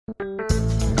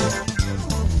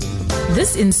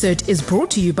This insert is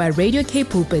brought to you by Radio K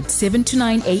Pulpit 7 to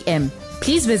 9 a.m.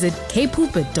 Please visit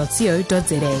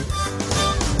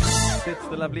kpulpit.co.za. It's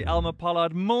the lovely Elma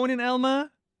Pollard. Morning, Elma.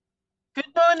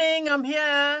 Good morning, I'm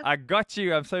here. I got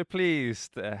you. I'm so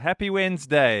pleased. Happy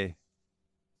Wednesday.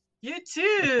 You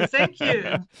too. Thank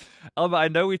you. Elma, I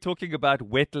know we're talking about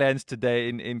wetlands today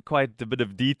in quite a bit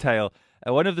of detail.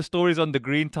 One of the stories on the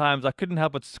Green Times, I couldn't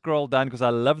help but scroll down because I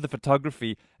love the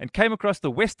photography and came across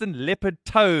the western leopard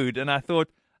toad. And I thought,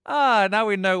 now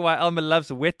we know why Elma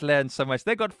loves wetlands so much.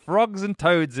 They got frogs and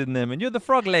toads in them, and you're the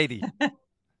frog lady.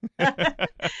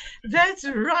 That's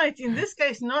right. In this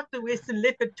case, not the western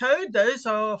leopard toad. Those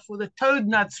are for the toad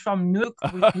nuts from Nook,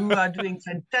 who are doing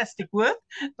fantastic work,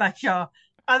 like your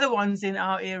other ones in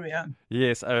our area.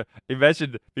 Yes,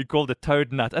 imagine being called a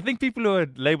toad nut. I think people who are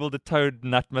labeled a toad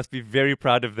nut must be very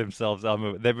proud of themselves,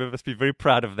 Elma. They must be very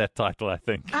proud of that title, I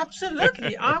think.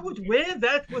 Absolutely. I would wear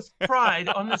that with pride,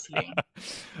 honestly.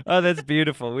 Oh, that's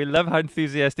beautiful. We love how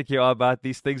enthusiastic you are about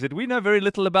these things that we know very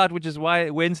little about, which is why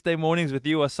Wednesday mornings with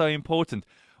you are so important.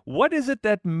 What is it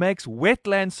that makes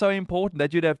wetlands so important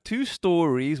that you'd have two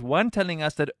stories, one telling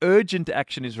us that urgent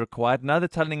action is required, another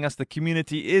telling us the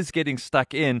community is getting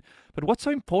stuck in? But what's so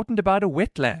important about a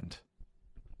wetland?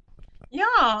 Yeah,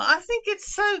 I think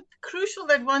it's so crucial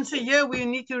that once a year we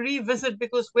need to revisit,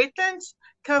 because wetlands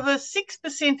cover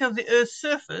 6% of the Earth's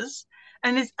surface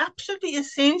and is absolutely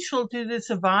essential to the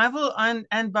survival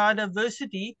and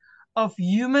biodiversity of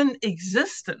human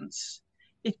existence.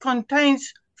 It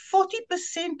contains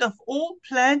 40% of all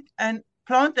plant and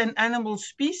animal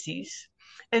species,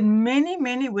 and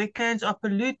many wetlands are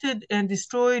polluted and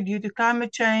destroyed due to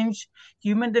climate change,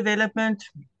 human development,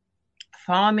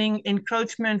 farming,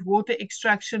 encroachment, water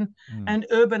extraction, and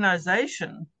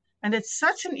urbanization. And it's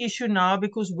such an issue now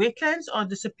because wetlands are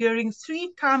disappearing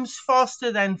 3 times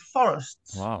faster than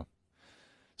forests. Wow.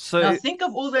 So now think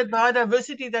of all that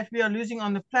biodiversity that we are losing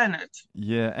on the planet.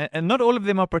 Yeah, and not all of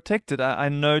them are protected. I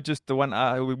know just the one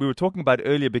we were talking about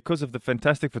earlier because of the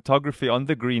fantastic photography on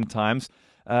the Green Times.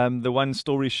 The one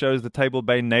story shows the Table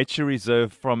Bay Nature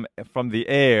Reserve from the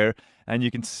air, and you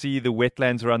can see the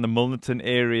wetlands around the Milnerton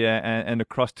area and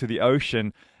across to the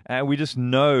ocean. And we just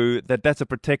know that that's a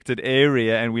protected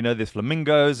area, and we know there's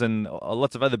flamingos and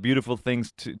lots of other beautiful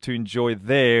things to enjoy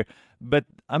there. But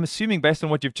I'm assuming, based on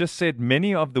what you've just said,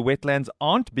 many of the wetlands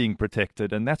aren't being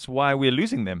protected, and that's why we're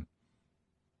losing them.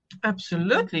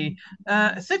 Absolutely.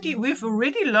 We've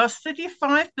already lost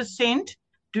 35%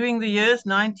 during the years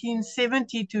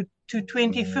 1970 to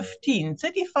 2015.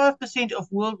 35%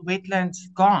 of world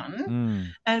wetlands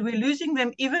gone, and we're losing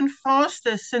them even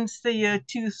faster since the year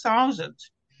 2000.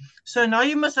 So now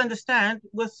you must understand,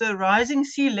 with the rising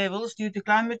sea levels due to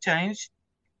climate change,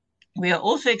 we are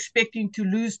also expecting to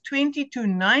lose 20 to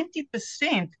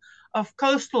 90% of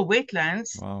coastal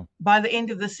wetlands by the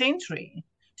end of the century.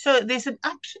 So there's an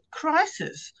absolute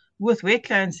crisis with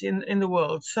wetlands in the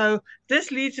world. So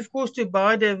this leads, of course, to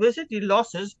biodiversity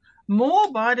losses, more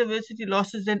biodiversity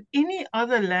losses than any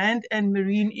other land and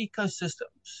marine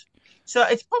ecosystems. So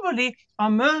it's probably our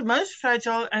most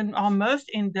fragile and our most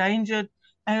endangered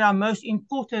and our most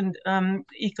important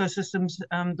ecosystems,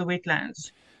 the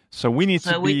wetlands. So we need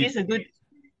to be... it is a good...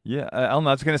 Yeah,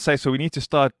 Elma, I was going to say, so we need to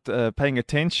start paying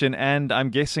attention, and I'm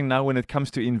guessing now when it comes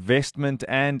to investment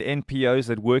and NPOs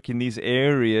that work in these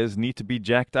areas need to be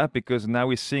jacked up, because now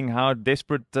we're seeing how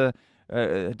desperately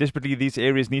these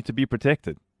areas need to be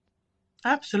protected.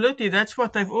 Absolutely. That's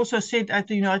what they've also said at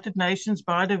the United Nations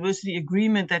Biodiversity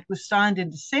Agreement that was signed in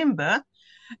December.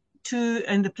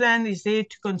 And the plan is there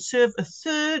to conserve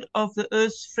 1/3 of the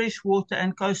Earth's freshwater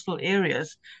and coastal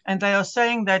areas. And they are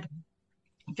saying that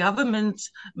governments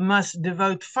must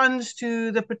devote funds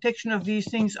to the protection of these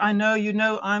things. I know,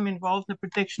 I'm involved in the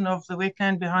protection of the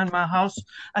wetland behind my house.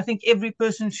 I think every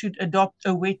person should adopt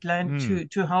a wetland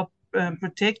to help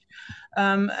protect.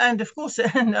 And of course,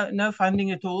 no funding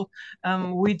at all.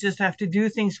 We just have to do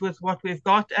things with what we've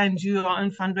got and do our own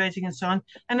fundraising and so on.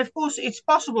 And of course, it's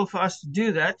possible for us to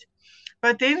do that.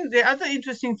 But then the other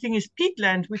interesting thing is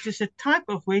peatland, which is a type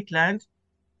of wetland,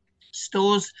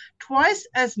 stores twice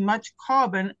as much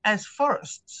carbon as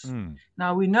forests.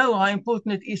 Now, we know how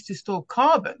important it is to store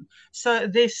carbon. So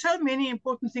there's so many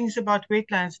important things about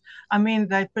wetlands. I mean,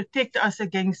 they protect us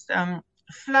against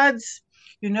floods.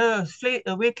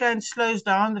 A wetland slows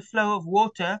down the flow of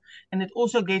water, and it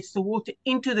also gets the water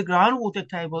into the groundwater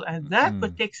table, and that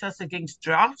protects us against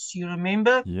droughts. You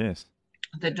remember? Yes.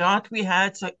 The drought we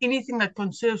had. So anything that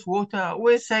conserves water, I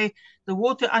always say the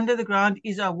water under the ground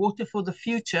is our water for the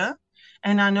future.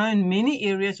 And I know in many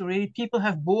areas already people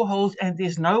have boreholes and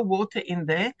there's no water in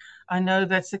there. I know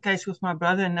that's the case with my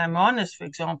brother in Hermanus, for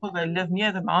example. They live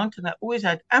near the mountain. They always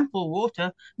had ample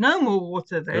water, no more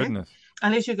water there. Goodness.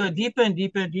 Unless you go deeper and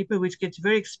deeper and deeper, which gets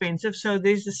very expensive. So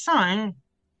there's a sign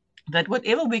that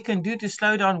whatever we can do to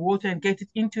slow down water and get it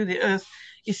into the earth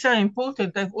is so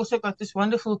important. They've also got this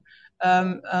wonderful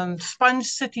sponge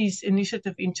cities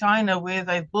initiative in China where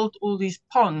they've built all these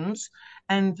ponds.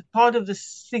 And part of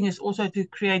this thing is also to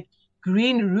create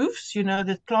green roofs,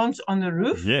 the plants on the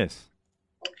roof. Yes.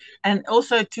 And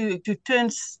also to turn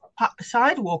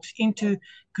sidewalks into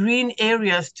green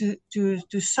areas to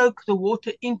soak the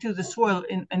water into the soil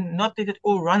and not let it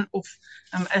all run off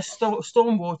as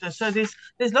storm water. So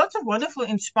there's lots of wonderful,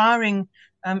 inspiring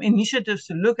initiatives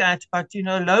to look at. But,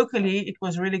 locally, it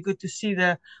was really good to see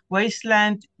the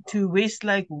Wasteland to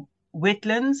Westlake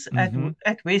Wetlands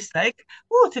at Westlake.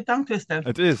 Oh, it's a tongue twister.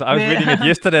 It is. I was reading it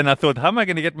yesterday and I thought, how am I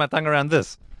going to get my tongue around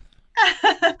this?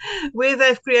 Where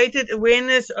they've created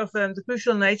awareness of the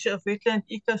crucial nature of wetland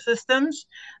ecosystems,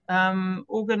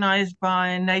 organized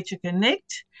by Nature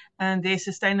Connect and their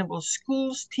Sustainable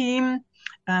Schools team.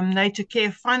 Nature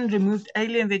Care Fund removed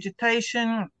alien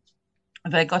vegetation.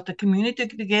 They got the community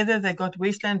together. They got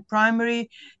Westland Primary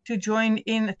to join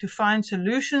in to find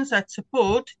solutions that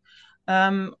support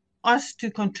us to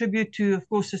contribute to, of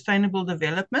course, sustainable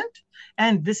development.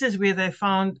 And this is where they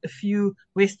found a few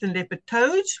western leopard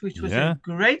toads, which was a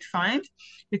great find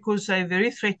because they're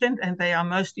very threatened and they are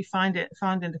mostly found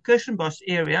in the Kirschenbosch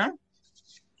area.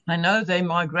 I know they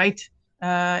migrate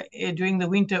during the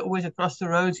winter always across the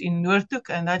roads in Noordhoek,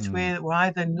 and that's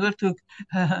why the Noordhoek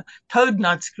Toad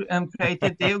Nuts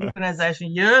created their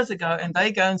organization years ago, and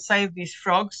they go and save these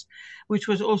frogs, which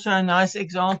was also a nice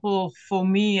example for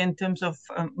me in terms of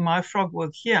my frog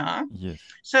work here. Yes.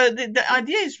 So the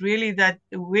idea is really that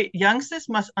youngsters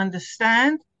must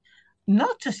understand,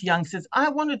 not just youngsters, I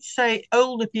wanted to say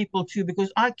older people too,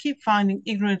 because I keep finding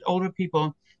ignorant older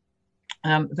people.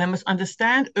 They must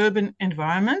understand urban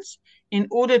environments in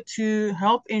order to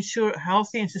help ensure a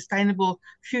healthy and sustainable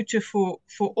future for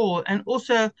all. And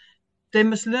also, they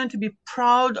must learn to be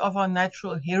proud of our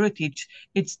natural heritage.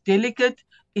 It's delicate,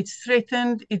 it's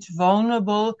threatened, it's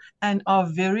vulnerable, and our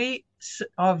very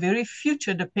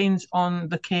future depends on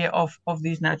the care of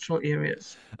these natural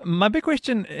areas. My big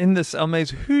question in this, Elma,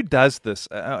 is who does this?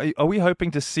 Are we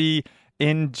hoping to see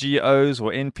NGOs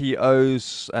or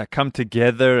NPOs come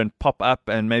together and pop up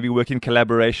and maybe work in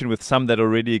collaboration with some that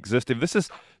already exist? If this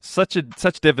is such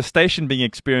devastation being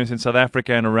experienced in South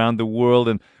Africa and around the world,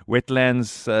 and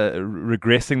wetlands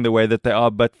regressing the way that they are,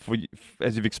 but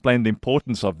as you've explained the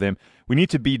importance of them, we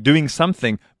need to be doing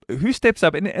something. Who steps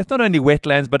up? And it's not only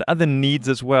wetlands, but other needs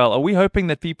as well. Are we hoping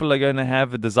that people are going to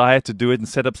have a desire to do it and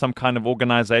set up some kind of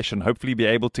organization, hopefully be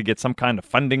able to get some kind of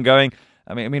funding going?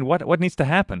 I mean, what needs to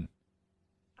happen?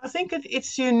 I think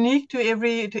it's unique to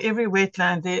every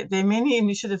wetland. There are many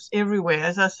initiatives everywhere.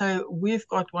 As I say, we've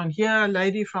got one here. A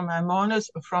lady from Hermanus,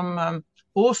 from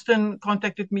Boston,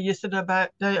 contacted me yesterday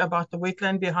about the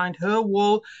wetland behind her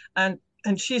wall,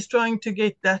 and she's trying to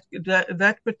get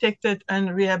that protected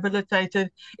and rehabilitated.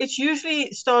 It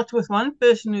usually starts with one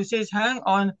person who says, hang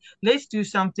on, let's do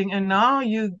something. And now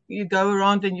you go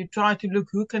around and you try to look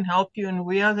who can help you and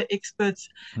where are the experts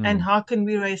and how can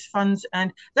we raise funds.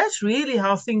 And that's really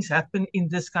how things happen in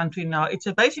this country now.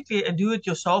 It's basically a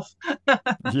do-it-yourself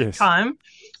time.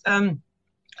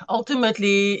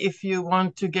 Ultimately, if you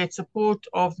want to get support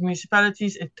of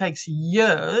municipalities, it takes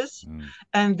years,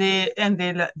 and their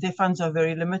funds are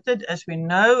very limited, as we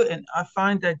know. And I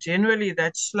find that generally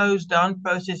that slows down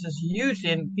processes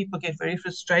hugely, and people get very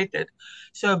frustrated.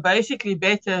 So basically,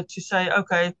 better to say,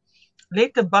 okay,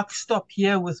 let the buck stop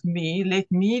here with me.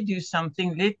 Let me do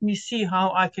something. Let me see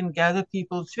how I can gather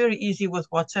people. It's very easy with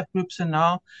WhatsApp groups and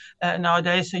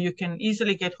nowadays, so you can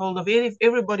easily get hold of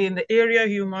everybody in the area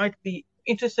who might be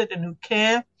interested and who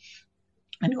care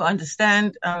and who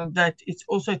understand that it's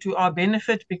also to our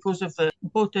benefit because of the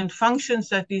important functions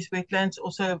that these wetlands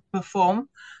also perform.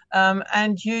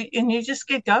 And you just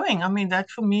get going. I mean, that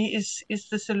for me is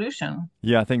the solution.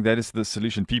 Yeah, I think that is the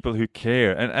solution. People who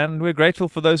care. And we're grateful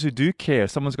for those who do care.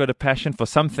 Someone's got a passion for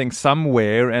something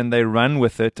somewhere and they run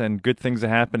with it and good things are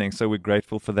happening. So we're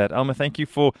grateful for that. Elma, thank you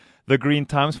for the Green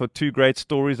Times, for two great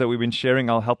stories that we've been sharing.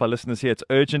 I'll help our listeners here. It's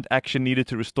urgent action needed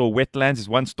to restore wetlands is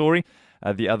one story.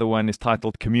 The other one is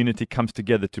titled Community Comes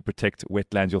Together to Protect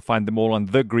Wetlands. You'll find them all on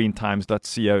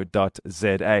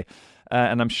thegreentimes.co.za.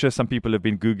 And I'm sure some people have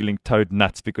been Googling toad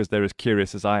nuts because they're as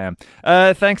curious as I am.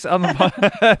 Thanks, Elma.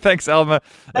 Thanks, Elma.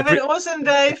 Have an awesome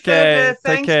day. Okay, Thanks,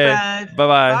 take care. Brad.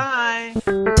 Bye-bye.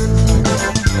 Bye.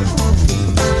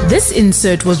 This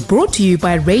insert was brought to you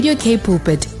by Radio K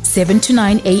Pulpit, 7 to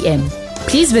 9 a.m.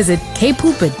 Please visit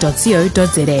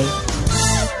kpulpit.co.za.